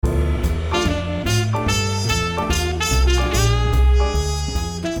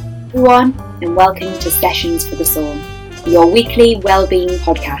everyone, and welcome to Sessions for the Soul, your weekly wellbeing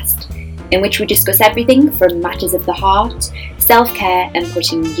podcast, in which we discuss everything from matters of the heart, self-care, and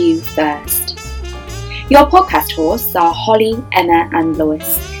putting you first. Your podcast hosts are Holly, Emma, and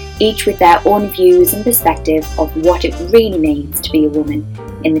Lois, each with their own views and perspective of what it really means to be a woman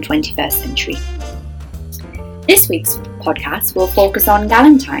in the 21st century. This week's podcast will focus on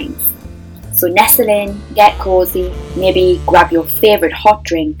Galentine's. So nestle in, get cozy, maybe grab your favourite hot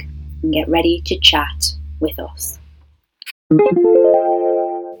drink and get ready to chat with us.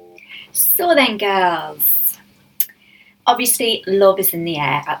 So then girls, obviously love is in the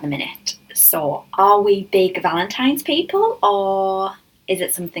air at the minute. So are we big Valentine's people, or is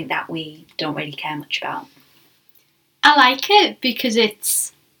it something that we don't really care much about? I like it because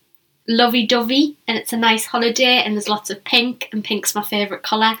it's lovey-dovey and it's a nice holiday and there's lots of pink, and pink's my favourite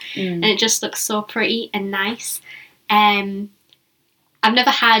colour, and it just looks so pretty and nice. I've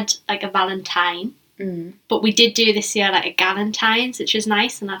never had like a Valentine, but we did do this year like a Galentine's, which is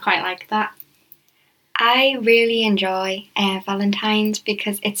nice, and I quite like that. I really enjoy Valentine's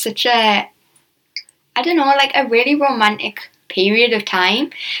because it's such a, I don't know, like a really romantic period of time,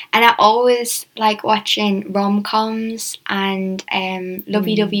 and I always like watching rom-coms and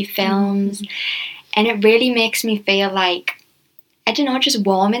lovey-dovey films, and it really makes me feel like, I don't know, just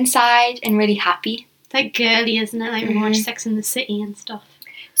warm inside and really happy. It's like girly, isn't it? Like we watch Sex and the City and stuff.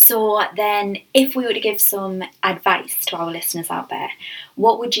 So then, if we were to give some advice to our listeners out there,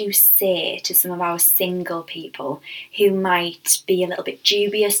 what would you say to some of our single people who might be a little bit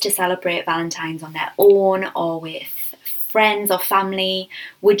dubious to celebrate Valentine's on their own or with friends or family?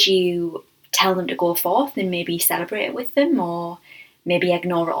 Would you tell them to go forth and maybe celebrate it with them, or maybe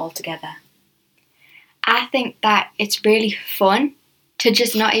ignore it altogether? I think that it's really fun to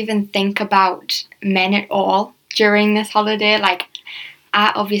just not even think about men at all during this holiday. Like,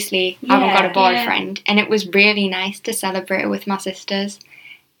 I obviously haven't got a boyfriend, and it was really nice to celebrate it with my sisters.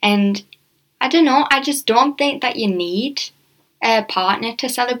 And I don't know, I just don't think that you need a partner to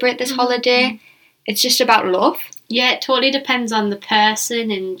celebrate this holiday. It's just about love. Yeah, it totally depends on the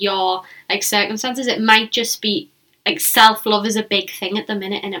person and your like circumstances. It might just be like self-love is a big thing at the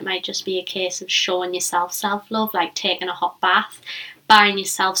minute, and it might just be a case of showing yourself self-love, like taking a hot bath, buying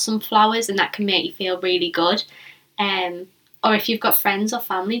yourself some flowers, and that can make you feel really good. Or if you've got friends or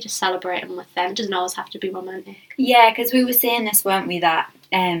family, just celebrating with them. It doesn't always have to be romantic. Yeah, because we were saying this, weren't we, that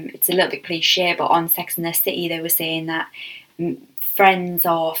it's a little bit cliche, but on Sex and the City they were saying that friends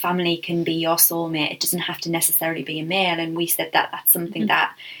or family can be your soulmate. It doesn't have to necessarily be a male, and we said that that's something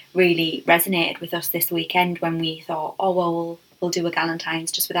that really resonated with us this weekend when we thought, oh well, we'll do a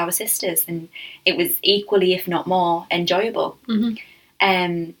Galentine's just with our sisters, and it was equally, if not more, enjoyable.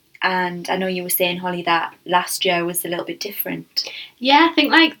 And I know you were saying, Holly, that last year was a little bit different. Yeah, I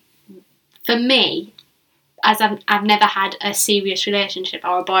think like for me, as I've never had a serious relationship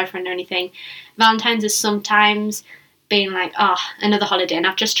or a boyfriend or anything, Valentine's has sometimes been like, oh, another holiday, and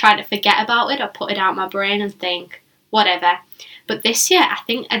I've just tried to forget about it or put it out of my brain and think, whatever. But this year, I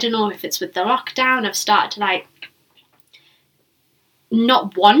think, I don't know if it's with the lockdown, I've started to like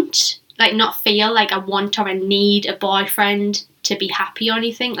not feel like I want or I need a boyfriend to be happy or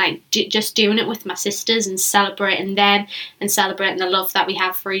anything. Like just doing it with my sisters and celebrating them and celebrating the love that we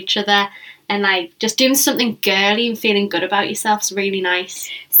have for each other, and like just doing something girly and feeling good about yourself is really nice.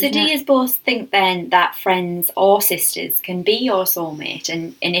 So do you both think then that friends or sisters can be your soulmate,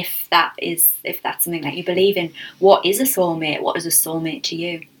 and if that's something that you believe in, what is a soulmate? What is a soulmate to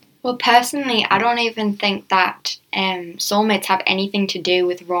you? Well, personally, I don't even think that soulmates have anything to do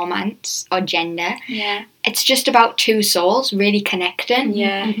with romance or gender. Yeah. It's just about two souls really connecting.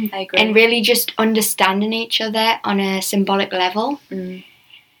 Yeah, I agree. And really just understanding each other on a symbolic level.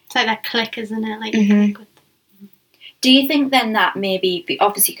 It's like that click, isn't it? Like, good. Do you think then that maybe,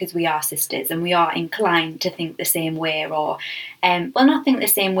 obviously because we are sisters and we are inclined to think the same way, or, well, not think the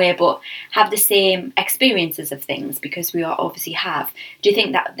same way, but have the same experiences of things because we are obviously have, do you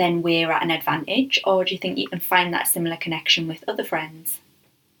think that then we're at an advantage, or do you think you can find that similar connection with other friends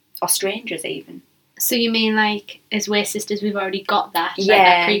or strangers even? So you mean like, as we're sisters, we've already got that, like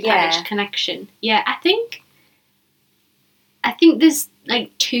that pre-packaged connection? Yeah, I think there's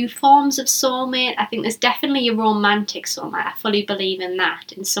like two forms of soulmate. I think there's definitely a romantic soulmate. I fully believe in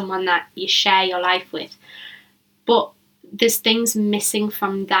that, in someone that you share your life with. But there's things missing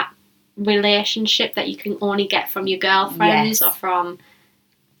from that relationship that you can only get from your girlfriends or from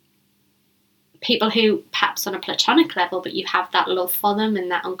people who perhaps on a platonic level, but you have that love for them and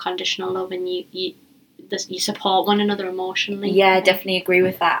that unconditional love, and you support one another emotionally. Yeah, I definitely agree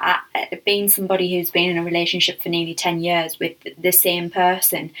with that. Being somebody who's been in a relationship for nearly 10 years with the same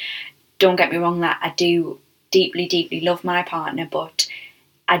person, don't get me wrong that I do deeply, deeply love my partner, but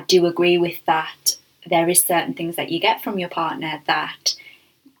I do agree with that. There is certain things that you get from your partner that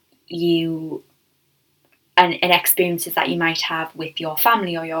you and experiences that you might have with your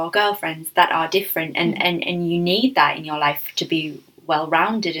family or your girlfriends that are different, and you need that in your life to be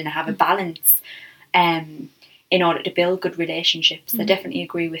well-rounded and have a balance in order to build good relationships. I definitely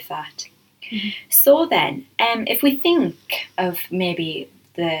agree with that. So then, if we think of maybe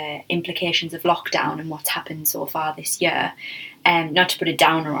the implications of lockdown and what's happened so far this year, not to put a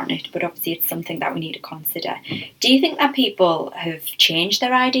downer on it, but obviously it's something that we need to consider. Do you think that people have changed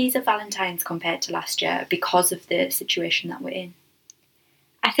their ideas of Valentine's compared to last year because of the situation that we're in?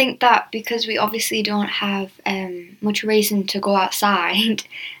 I think that because we obviously don't have much reason to go outside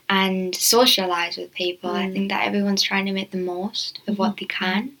and socialise with people, I think that everyone's trying to make the most of what they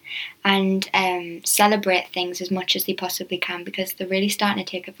can and celebrate things as much as they possibly can, because they're really starting to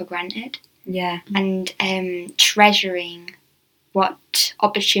take it for granted. Yeah. And treasuring what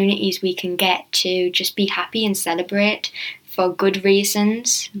opportunities we can get to just be happy and celebrate for good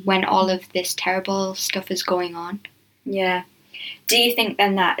reasons when all of this terrible stuff is going on. Yeah. Do you think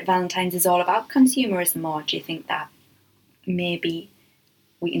then that Valentine's is all about consumerism, or do you think that maybe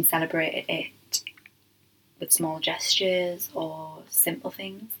we can celebrate it with small gestures or simple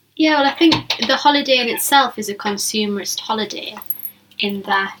things? Yeah, well, I think the holiday in itself is a consumerist holiday in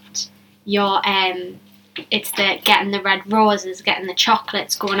that you're it's the getting the red roses, getting the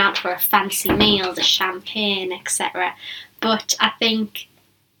chocolates, going out for a fancy meal, the champagne, etc. But I think,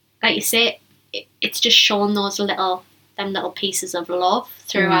 like you say, it's just showing those little pieces of love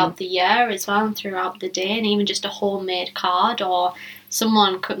throughout the year as well, and throughout the day, and even just a homemade card or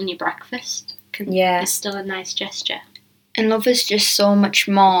someone cooking you breakfast is still a nice gesture. And love is just so much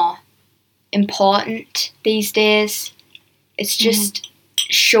more important these days. It's just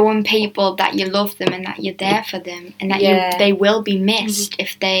showing people that you love them and that you're there for them, and that they will be missed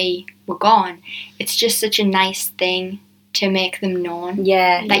if they were gone. It's just such a nice thing to make them known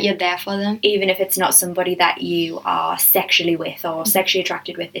that you're there for them. Even if it's not somebody that you are sexually with or sexually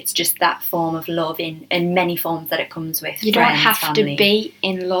attracted with, it's just that form of love in many forms that it comes with. You friends, don't have family. to be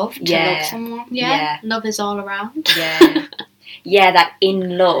in love to love someone. Yeah, love is all around. Yeah, that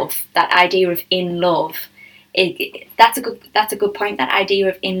in love, that idea of in love, that's a good point. That idea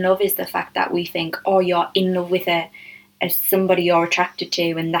of in love is the fact that we think, oh, you're in love with somebody you're attracted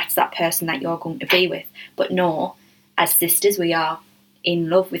to, and that's that person that you're going to be with. But no, as sisters, we are in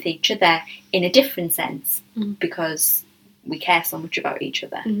love with each other in a different sense because we care so much about each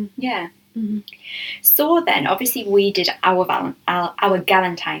other. Yeah. So then, obviously, we did our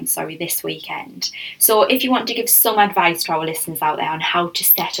Galentine's, this weekend. So if you want to give some advice to our listeners out there on how to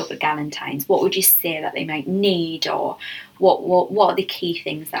set up a Galentine's, what would you say that they might need, or what are the key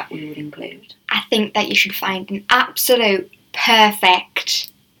things that we would include? I think that you should find an absolute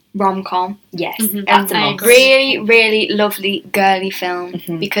perfect rom-com. Yes, that's a really, really lovely girly film,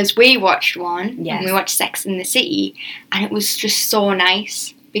 because we watched one, and we watched Sex and the City, and it was just so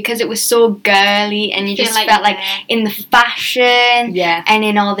nice because it was so girly, and you just felt like in the fashion and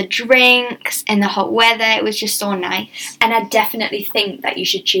in all the drinks and the hot weather. It was just so nice. And I definitely think that you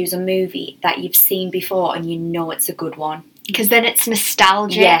should choose a movie that you've seen before and you know it's a good one, because then it's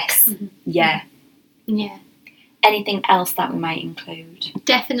nostalgic. Yes. Yeah. Anything else that we might include?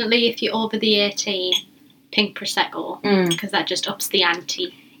 Definitely, if you're over the 18, pink Prosecco, because that just ups the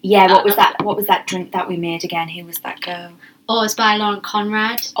ante. Yeah, what was that drink that we made again? Who was that girl? Oh, it's by Lauren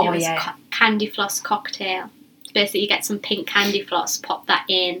Conrad. It was yeah. Candy floss cocktail. Basically, you get some pink candy floss, pop that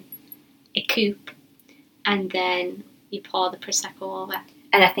in a coupe, and then you pour the Prosecco over.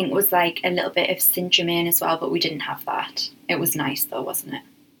 And I think it was like a little bit of Saint-Germain as well, but we didn't have that. It was nice though, wasn't it?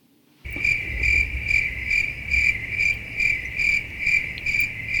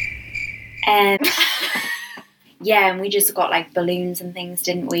 Yeah, and we just got like balloons and things,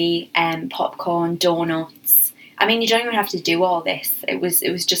 didn't we? Popcorn, donuts. I mean, you don't even have to do all this. It was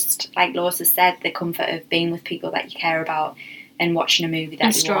just, like Lois has said, the comfort of being with people that you care about and watching a movie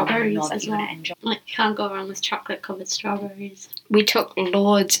that you want to know that you're going to enjoy. Like, you can't go wrong with chocolate-covered strawberries. We took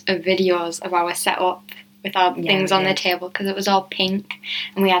loads of videos of our setup with our things on the table, because it was all pink,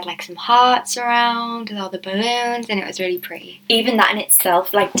 and we had like some hearts around with all the balloons, and it was really pretty. Even that in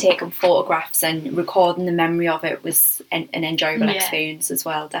itself, like taking photographs and recording the memory of it, was an enjoyable experience as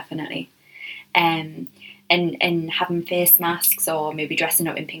well, definitely. And having face masks or maybe dressing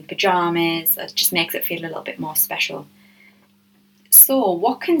up in pink pyjamas, it just makes it feel a little bit more special. So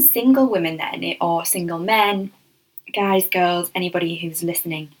what can single women then, or single men, guys, girls, anybody who's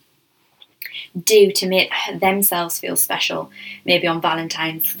listening, do to make themselves feel special, maybe on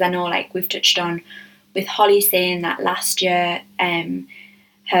Valentine's. Because I know, like we've touched on with Holly saying that last year,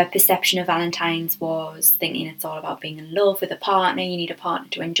 her perception of Valentine's was thinking it's all about being in love with a partner, you need a partner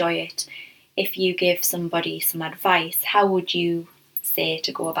to enjoy it. If you give somebody some advice, how would you say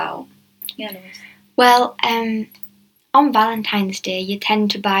to go about? Yeah, Louise. Well, on Valentine's Day, you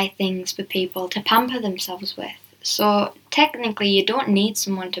tend to buy things for people to pamper themselves with. So technically, you don't need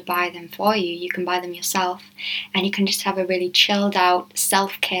someone to buy them for you. You can buy them yourself, and you can just have a really chilled out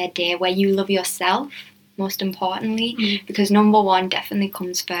self-care day where you love yourself, most importantly, because number one definitely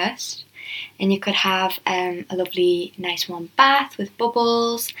comes first. And you could have a lovely, nice warm bath with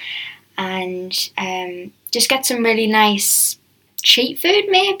bubbles, and just get some really nice cheap food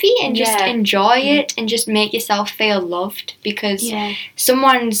maybe, and just enjoy it, and just make yourself feel loved, because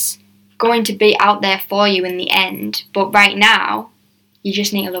someone's going to be out there for you in the end, but right now you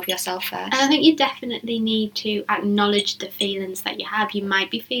just need to love yourself first. And I think you definitely need to acknowledge the feelings that you have. You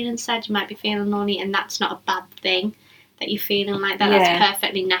might be feeling sad, you might be feeling lonely, and that's not a bad thing that you're feeling like that. That's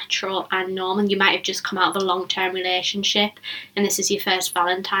perfectly natural and normal. You might have just come out of a long-term relationship and this is your first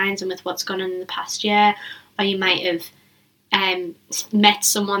Valentine's, and with what's gone on in the past year, or you might have met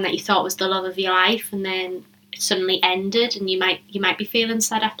someone that you thought was the love of your life and then it suddenly ended, and you might be feeling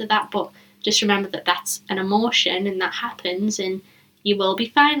sad after that, but just remember that that's an emotion and that happens, and you will be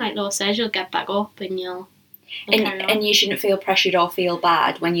fine. Like Laura says, you'll get back up and you'll and you shouldn't feel pressured or feel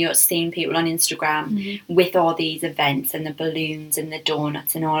bad when you're seeing people on Instagram with all these events and the balloons and the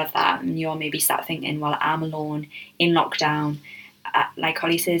donuts and all of that, and you're maybe sat thinking, well, I'm alone in lockdown. Like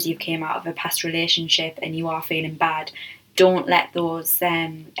Holly says, you came out of a past relationship and you are feeling bad. Don't let those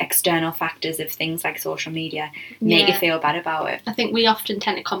external factors of things like social media make you feel bad about it. I think we often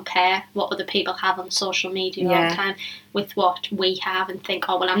tend to compare what other people have on social media all the time with what we have and think,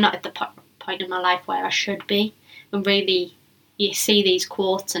 oh, well, I'm not at the point in my life where I should be. And really, you see these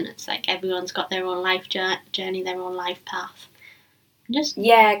quotes and it's like everyone's got their own life journey, their own life path.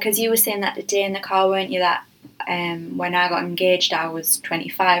 Because you were saying that today in the car, weren't you, that when I got engaged I was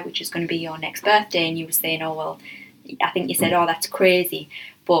 25, which is going to be your next birthday, and you were saying, oh, well, I think you said, oh, that's crazy.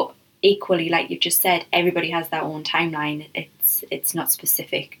 But equally, like you've just said, everybody has their own timeline. It's not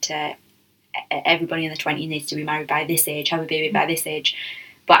specific to everybody in the 20s needs to be married by this age, have a baby by this age.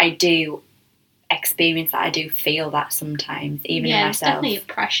 But I do experience that. I do feel that sometimes, even in myself. It's definitely a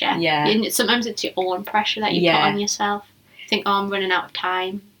pressure. Yeah. Sometimes it's your own pressure that you put on yourself. You think, oh, I'm running out of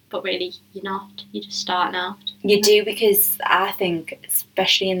time. But really, you're not. You're just starting out. You do, because I think,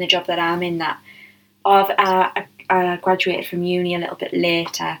 especially in the job that I'm in, that I graduated from uni a little bit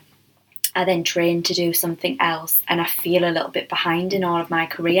later. I then trained to do something else, and I feel a little bit behind in all of my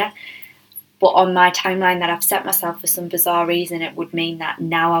career. But on my timeline that I've set myself for some bizarre reason, it would mean that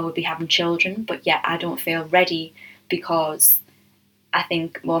now I would be having children, but yet I don't feel ready because I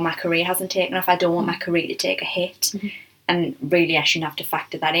think, well, my career hasn't taken off. I don't want my career to take a hit. And really, I shouldn't have to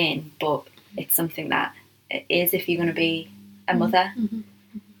factor that in, but it's something that it is if you're going to be a mother.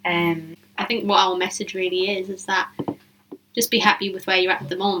 I think what our message really is that just be happy with where you're at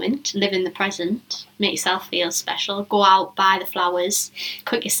the moment, live in the present, make yourself feel special, go out, buy the flowers,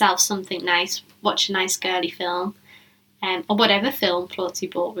 cook yourself something nice, watch a nice girly film, or whatever film floats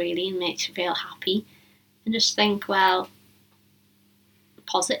your boat really and makes you feel happy, and just think, well,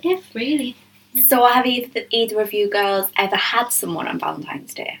 positive, really. So have either of you girls ever had someone on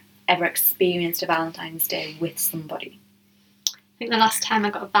Valentine's Day? Ever experienced a Valentine's Day with somebody? I think the last time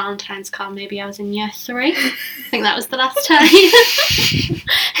I got a Valentine's card, maybe I was in year 3. I think that was the last time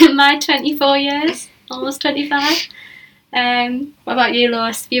in my 24 years, almost 25. What about you,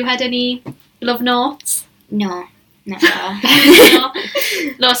 Lois? Have you had any love notes? No, not at all.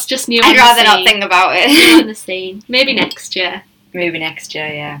 Lois just knew. I'd rather not think about it. New on the scene. Maybe next year.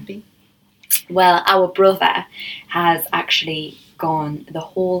 Yeah. Maybe. Well, our brother has actually gone the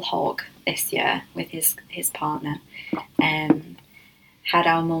whole hog this year with his partner. Had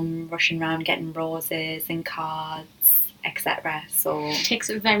our mum rushing around getting roses and cards, etc. So it takes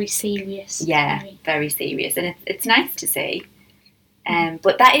it very serious. Yeah, very serious, and it's nice to see.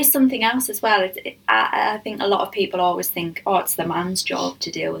 But that is something else as well. I think a lot of people always think, oh, it's the man's job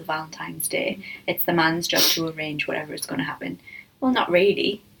to deal with Valentine's Day. It's the man's job to arrange whatever is going to happen. Well, not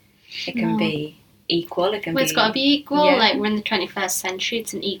really. It can be equal. It's got to be equal. Yeah. Like, we're in the 21st century.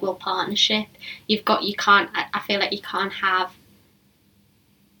 It's an equal partnership. I feel like you can't have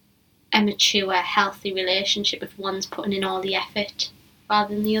a mature, healthy relationship if one's putting in all the effort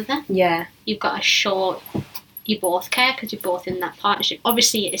rather than the other. Yeah. You've got to show you both care because you're both in that partnership.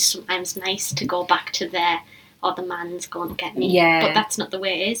 Obviously, it is sometimes nice to go back to their or the man's going to get me. Yeah. But that's not the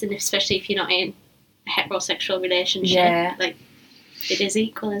way it is, and especially if you're not in a heterosexual relationship, Yeah. like, it is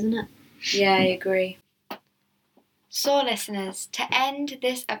equal, isn't it? Yeah, I agree. So, listeners, to end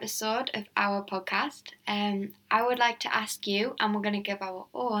this episode of our podcast, I would like to ask you, and we're going to give our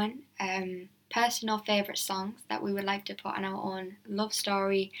own personal favourite songs that we would like to put on our own love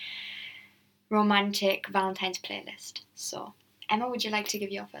story, romantic Valentine's playlist. So, Emma, would you like to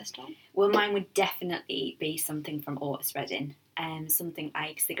give your first one? Well, mine would definitely be something from Otis Redding, something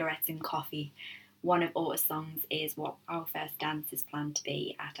like Cigarettes and Coffee. One of Otis' songs is what our first dance is planned to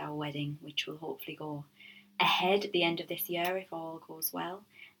be at our wedding, which will hopefully go ahead at the end of this year if all goes well.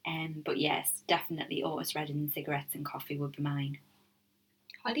 But yes, definitely Otis Redding, Cigarettes and Coffee would be mine.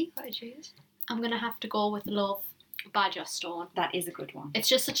 Holly, what did you use? I'm going to have to go with Love by Joss Stone. That is a good one. It's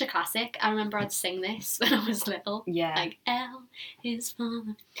just such a classic. I remember I'd sing this when I was little. Yeah. Like, L is for...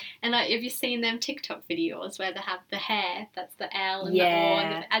 And like, have you seen them TikTok videos where they have the hair, that's the L and the O?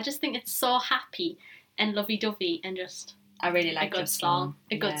 And I just think it's so happy and lovey-dovey and just I really like a good Joss song.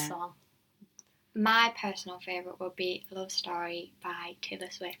 Stone. A good song. My personal favourite would be Love Story by Taylor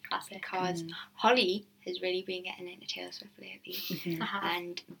Swift. Classic. Because Holly has really been getting into Taylor Swift lately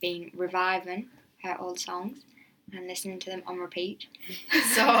and been reviving her old songs and listening to them on repeat.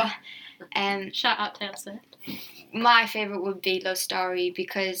 So, shout out Taylor Swift. My favourite would be Love Story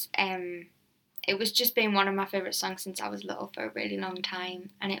because it was just been one of my favourite songs since I was little for a really long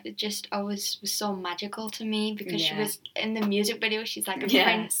time, and it was just always was so magical to me because she was in the music video. She's like a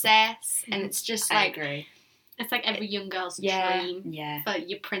princess, and it's just like I agree. It's like every young girl's dream Yeah. for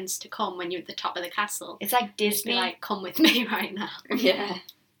your prince to come when you're at the top of the castle. It's like Just Disney. be like, come with me right now. Yeah.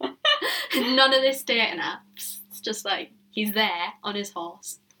 None of this dating apps. It's just like he's there on his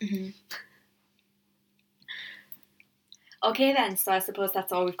horse. Mhm. Okay then, so I suppose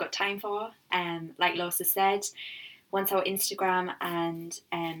that's all we've got time for. Like Losa said, once our Instagram and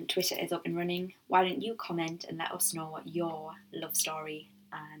Twitter is up and running, why don't you comment and let us know what your love story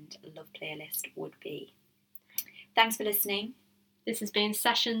and love playlist would be. Thanks for listening. This has been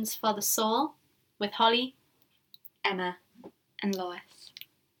Sessions for the Soul with Holly, Emma, And Lois.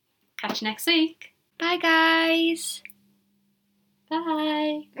 Catch you next week. Bye, guys.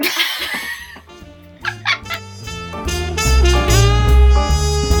 Bye.